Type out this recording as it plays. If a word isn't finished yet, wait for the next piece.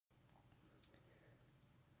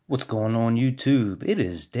What's going on YouTube? It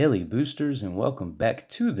is Daily Boosters and welcome back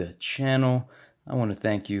to the channel. I want to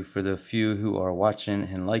thank you for the few who are watching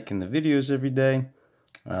and liking the videos every day.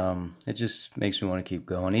 It just makes me want to keep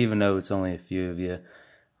going, even though it's only a few of you.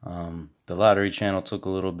 The lottery channel took a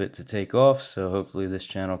little bit to take off, so hopefully this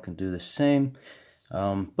channel can do the same.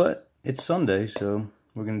 But it's Sunday, so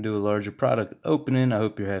we're going to do a larger product opening. I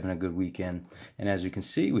hope you're having a good weekend. And as you can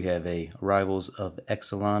see, we have a Rivals of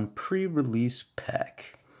Ixalan pre-release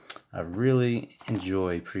pack. I really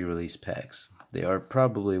enjoy pre-release packs. They are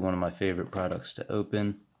probably one of my favorite products to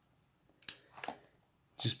open.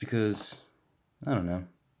 Just because, I don't know,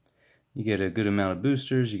 you get a good amount of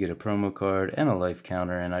boosters, you get a promo card, and a life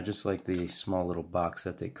counter, and I just like the small little box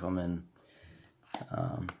that they come in.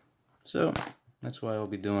 So, that's why I'll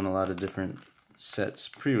be doing a lot of different sets,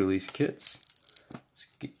 pre-release kits. Let's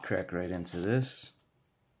crack right into this.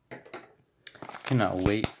 Cannot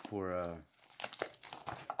wait for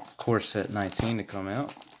Core Set 19 to come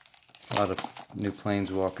out. A lot of new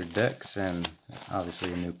Planeswalker decks, and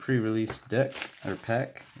obviously a new pre-release deck or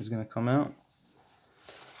pack is going to come out.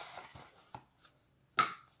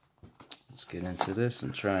 Let's get into this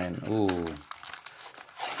and try and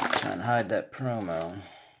hide that promo.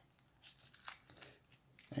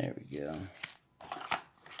 There we go.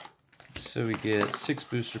 So we get 6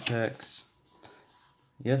 booster packs.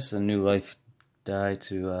 Yes, a new life die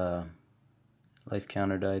to life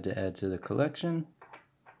counter die to add to the collection.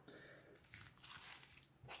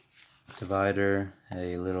 Divider,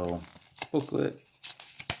 a little booklet.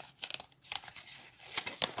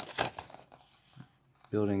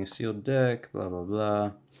 Building a sealed deck, blah blah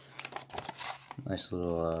blah. Nice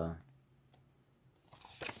little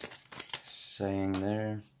saying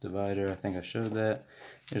there. Divider, I think I showed that.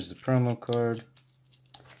 Here's the promo card.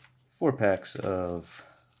 4 packs of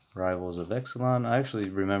Rivals of Ixalan. I actually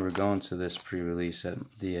remember going to this pre-release at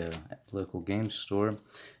the local game store,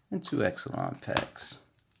 and 2 Ixalan packs.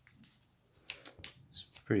 It's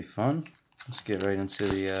pretty fun. Let's get right into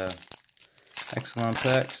the Ixalan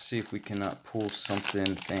packs, see if we cannot pull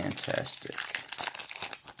something fantastic.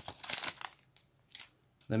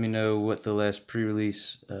 Let me know what the last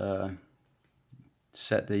pre-release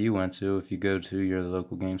set that you went to if you go to your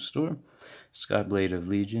local game store. Skyblade of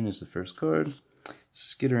Legion is the first card.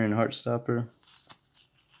 Skittering Heartstopper,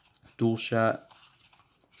 Dual Shot,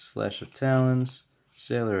 Slash of Talons,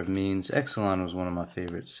 Sailor of Means. Ixalan was one of my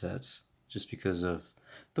favorite sets, just because of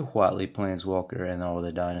the Huatli Planeswalker and all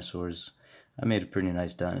the dinosaurs. I made a pretty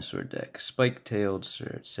nice dinosaur deck. Spike-tailed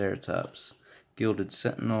Ceratops, Gilded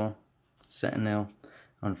Sentinel,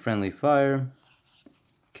 Unfriendly Fire,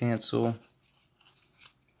 Cancel,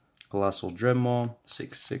 Colossal Dreadmaw,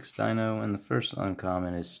 6/6 Dino, and the first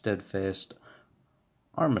uncommon is Steadfast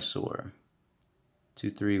Armasaur.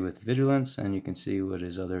 2/3 with Vigilance, and you can see what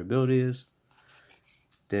his other ability is.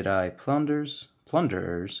 Deadeye Plunderers,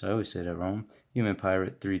 I always say that wrong. Human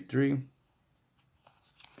Pirate 3/3.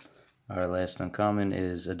 Our last uncommon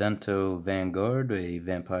is Adento Vanguard, a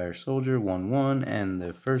Vampire Soldier 1/1, and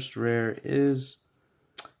the first rare is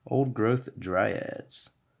Old Growth Dryads.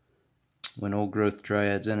 When Old Growth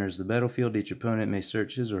Dryads enters the battlefield, each opponent may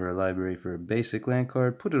search his or her library for a basic land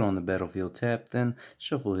card, put it on the battlefield tapped, then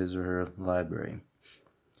shuffle his or her library.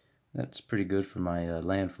 That's pretty good for my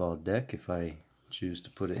landfall deck if I choose to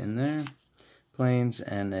put it in there. Plains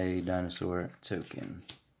and a dinosaur token.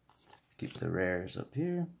 Keep the rares up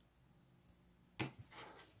here.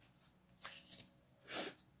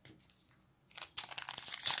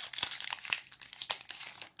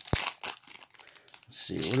 Let's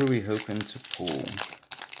see, what are we hoping to pull?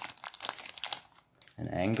 An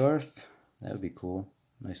Angarth? That would be cool.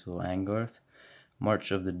 Nice little Angarth. March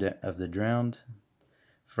of the Drowned.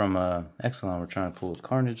 From Ixalan, we're trying to pull a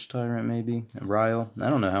Carnage Tyrant, maybe. A Ryle. I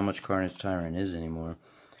don't know how much Carnage Tyrant is anymore,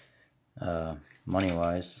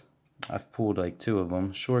 money-wise. I've pulled like 2 of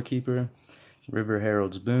them. Shorekeeper, River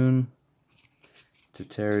Herald's Boon,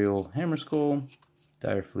 Tutorial Hammerskull,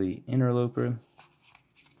 Direfleet Interloper,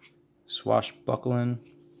 Swashbuckling,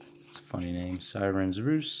 it's a funny name, Siren's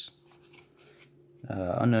Roost,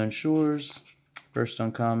 Unknown Shores. First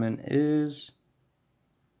uncommon is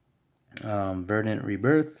Verdant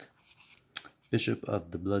Rebirth, Bishop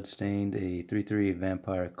of the Bloodstained, a 3/3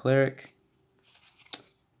 Vampire Cleric,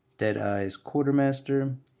 Deadeye's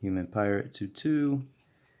Quartermaster, Human Pirate 2/2,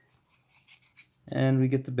 and we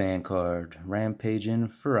get the ban card, Rampaging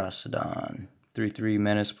Ferocidon. 3/3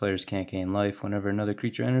 Menace. Players can't gain life. Whenever another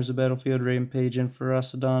creature enters the battlefield, Rampaging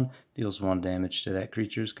Ferocidon deals 1 damage to that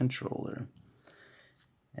creature's controller.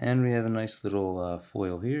 And we have a nice little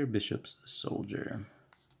foil here, Bishop's Soldier.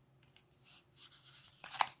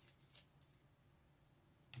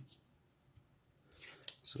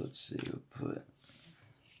 So let's see, we'll put,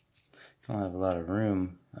 I don't have a lot of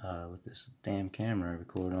room with this damn camera I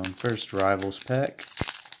record on. First Rivals pack.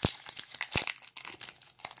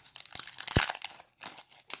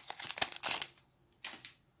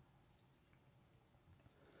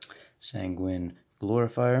 Sanguine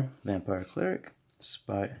Glorifier, Vampire Cleric,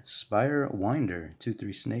 Spire Winder,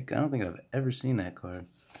 2/3 Snake. I don't think I've ever seen that card.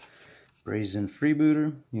 Brazen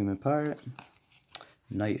Freebooter, Human Pirate,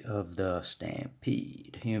 Knight of the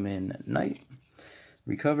Stampede, Human Knight,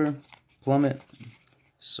 Recover, Plummet,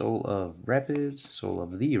 Soul of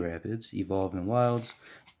the Rapids, Evolve in Wilds,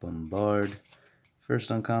 Bombard,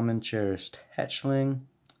 first uncommon, Cherished Hatchling,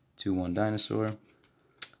 2/1 Dinosaur,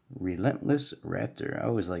 Relentless Raptor. I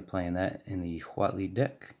always like playing that in the Huatley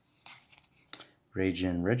deck.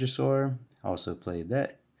 Raging Regisaur, also played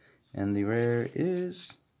that. And the rare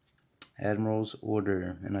is Admiral's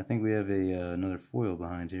Order, and I think we have a another foil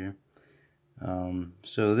behind here.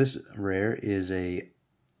 So this rare is a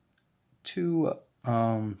two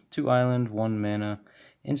island, 1 mana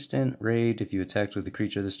instant raid. If you attacked with a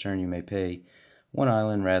creature this turn, you may pay 1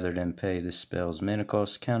 island rather than pay this spell's mana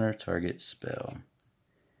cost, counter target spell.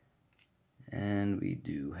 And we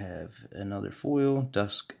do have another foil,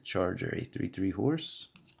 Dusk Charger, a 3/3 horse.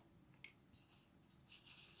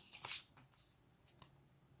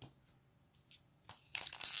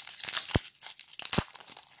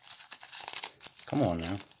 Come on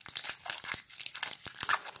now.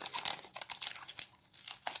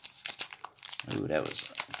 Ooh, that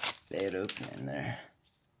was a bad opening there.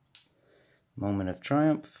 Moment of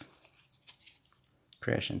Triumph.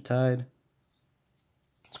 Crashing Tide.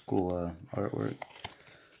 It's cool artwork.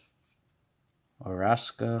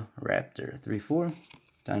 Oraska Raptor, 3/4.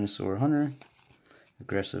 Dinosaur Hunter.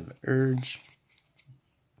 Aggressive Urge.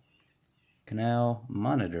 Canal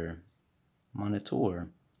Monitor.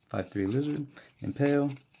 5/3 Lizard.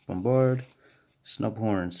 Impale. Bombard.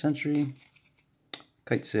 Snubhorn Sentry.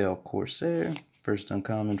 Kitesail Corsair. First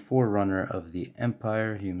uncommon, Forerunner of the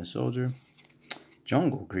Empire, Human Soldier.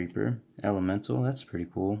 Jungle Creeper. Elemental, that's pretty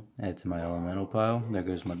cool. Add to my elemental pile. There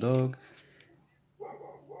goes my dog.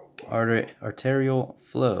 Arterial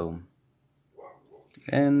Flow.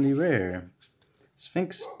 And the rare,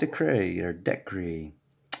 Sphinx Decree.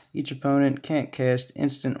 Each opponent can't cast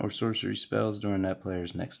instant or sorcery spells during that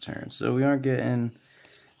player's next turn. So we aren't getting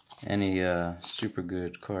any super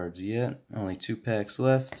good cards yet. Only 2 packs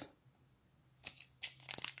left.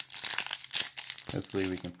 Hopefully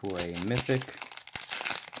we can pull a mythic.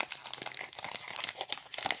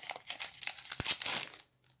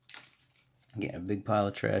 Getting a big pile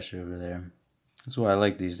of trash over there. That's why I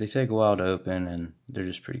like these. They take a while to open and they're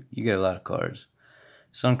just pretty. You get a lot of cards.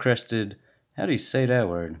 Suncrested. How do you say that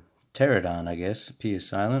word? Pterodon, I guess. P is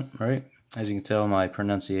silent, right? As you can tell, my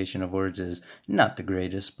pronunciation of words is not the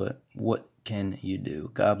greatest, but what can you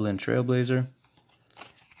do? Goblin Trailblazer.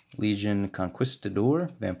 Legion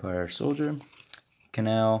Conquistador. Vampire Soldier.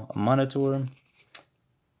 Canal Monitor.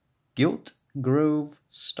 Gilt Grove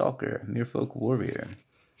Stalker. Merfolk Warrior.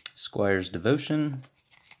 Squire's Devotion.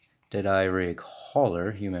 Deadeye Rig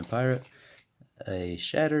Hauler. Human Pirate. A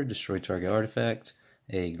Shatter. Destroy target artifact.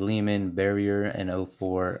 A Gleeman Barrier and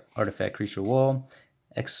 0/4 Artifact Creature Wall.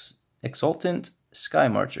 Exultant Sky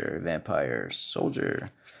Marcher, Vampire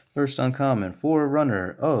Soldier. First uncommon,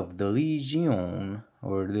 Forerunner of the Legion,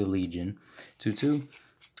 or the Legion. 2/2.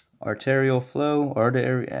 Arterial Flow,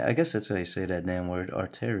 I guess that's how you say that damn word,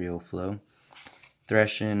 Arterial Flow.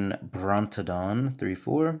 Thrashing Brontodon,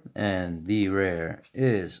 3/4. And the rare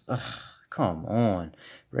is, come on.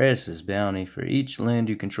 Radis's Bounty. For each land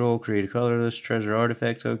you control, create a colorless treasure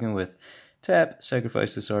artifact token with tap.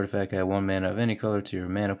 Sacrifice this artifact, add 1 mana of any color to your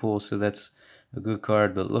mana pool. So that's a good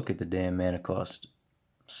card, but look at the damn mana cost.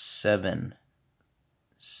 7.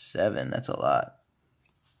 That's a lot.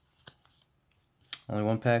 Only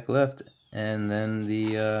 1 pack left. And then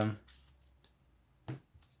the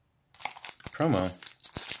promo.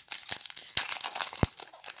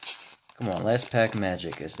 Come on, last pack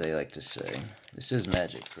magic, as they like to say. This is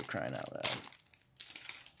magic, for crying out loud.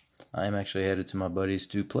 I am actually headed to my buddies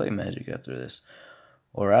to play magic after this.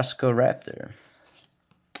 Oraska Raptor.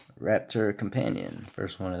 Raptor Companion.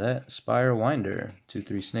 First one of that. Spire Winder.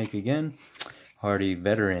 2/3 Snake again. Hardy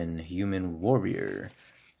Veteran. Human Warrior.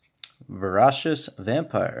 Voracious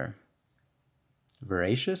Vampire.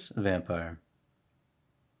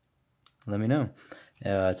 Let me know.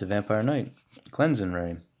 It's a Vampire Knight. Cleansing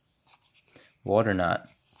Ray. Water Knot.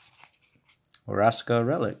 Oraska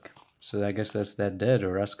Relic. So I guess that's that dead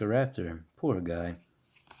Oraska Raptor. Poor guy.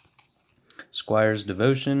 Squire's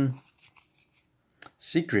Devotion.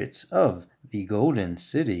 Secrets of The Golden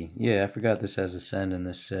City. Yeah, I forgot this has Ascend in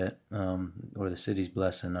this set. Or the City's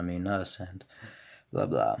Blessing. I mean, not Ascend. Blah,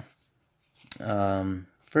 blah.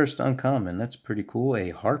 First uncommon. That's pretty cool. A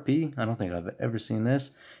Harpy. I don't think I've ever seen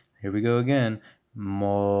this. Here we go again.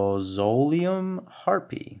 Mausoleum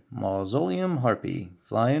Harpy. Mausoleum Harpy.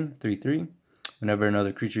 Flying. 3/3. Whenever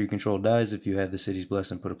another creature you control dies, if you have the City's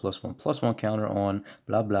Blessing, put a +1/+1 counter on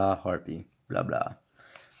blah blah Harpy. Blah blah.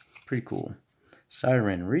 Pretty cool.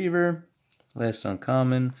 Siren Reaver. Last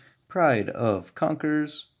uncommon. Pride of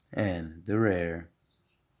Conquerors. And the rare.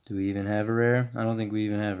 Do we even have a rare? I don't think we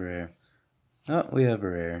even have a rare. Oh, we have a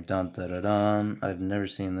rare. Dun da da dun. I've never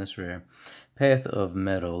seen this rare. Path of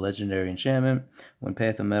Metal. Legendary enchantment. When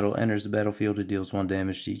Path of Metal enters the battlefield, it deals 1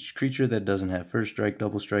 damage to each creature that doesn't have First Strike,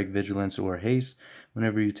 Double Strike, Vigilance, or Haste.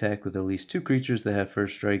 Whenever you attack with at least 2 creatures that have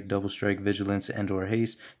First Strike, Double Strike, Vigilance, and or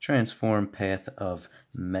Haste, transform Path of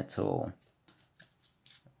Metal.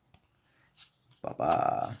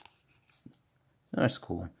 Ba-ba. That's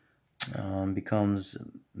cool. Becomes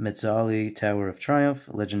Metzali, Tower of Triumph,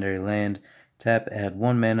 legendary land. Tap, add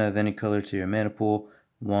 1 mana of any color to your mana pool.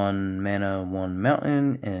 1 mana, 1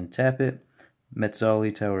 mountain, and tap it.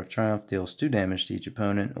 Metzali, Tower of Triumph, deals 2 damage to each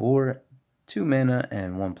opponent, or 2 mana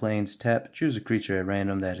and 1 plains. Tap, choose a creature at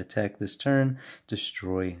random that attack this turn.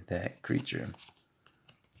 Destroy that creature.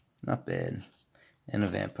 Not bad. And a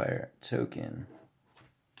vampire token.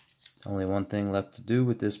 Only one thing left to do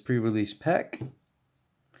with this pre-release pack,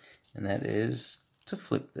 and that is to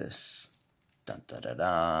flip this. Dun, dun, dun,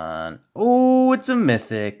 dun. Oh, it's a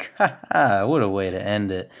mythic. Ha ha, what a way to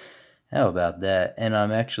end it. How about that? And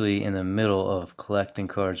I'm actually in the middle of collecting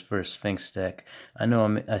cards for a Sphinx deck. I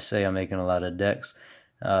know I say I'm making a lot of decks.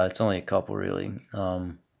 It's only a couple, really.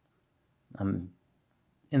 I'm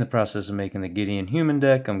in the process of making the Gideon Human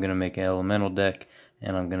deck. I'm going to make an Elemental deck,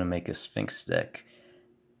 and I'm going to make a Sphinx deck.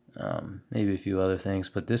 Maybe a few other things,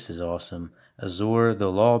 but this is awesome. Azor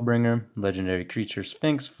the Lawbringer, legendary creature,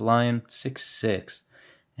 Sphinx, flying, 6/6,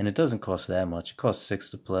 and it doesn't cost that much. It costs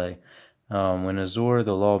 6 to play. When Azor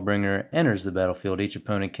the Lawbringer enters the battlefield, each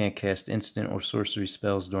opponent can't cast instant or sorcery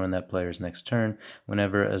spells during that player's next turn.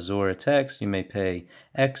 Whenever Azor attacks, you may pay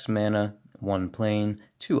X mana, 1 plane,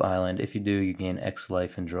 2 island. If you do, you gain X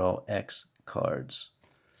life and draw X cards.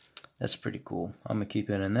 That's pretty cool. I'm going to keep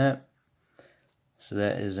it in that. So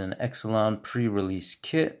that is an Ixalan pre-release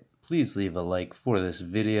kit. Please leave a like for this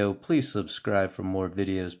video. Please subscribe for more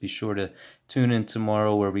videos. Be sure to tune in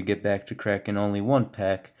tomorrow where we get back to cracking only 1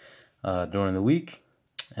 pack during the week.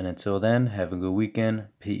 And until then, have a good weekend.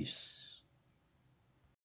 Peace.